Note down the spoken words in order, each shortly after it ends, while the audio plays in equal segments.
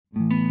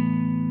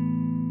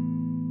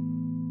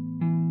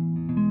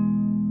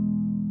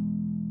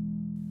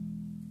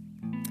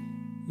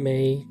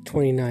May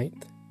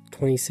 29th,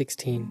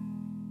 2016.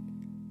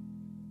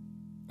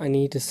 I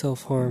need to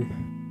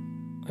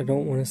self-harm. I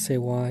don't want to say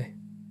why.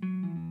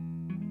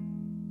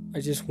 I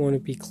just want to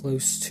be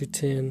close to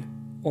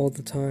 10 all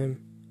the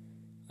time.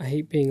 I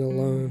hate being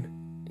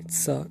alone. It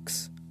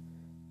sucks.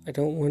 I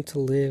don't want to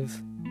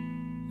live.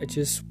 I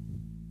just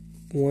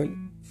want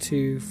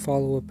to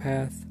follow a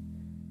path.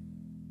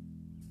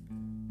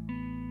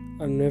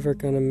 I'm never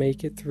gonna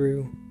make it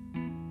through.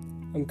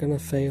 I'm gonna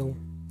fail.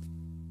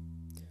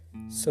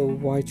 So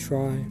why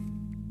try?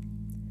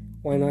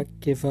 Why not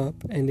give up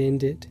and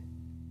end it?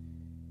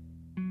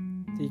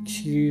 The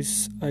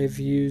excuse I've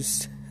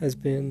used has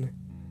been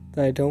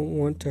that I don't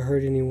want to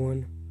hurt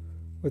anyone,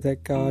 or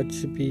that God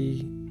should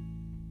be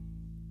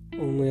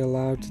only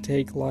allowed to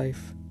take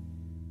life.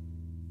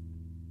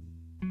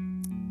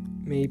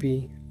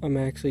 Maybe I'm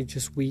actually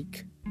just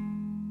weak.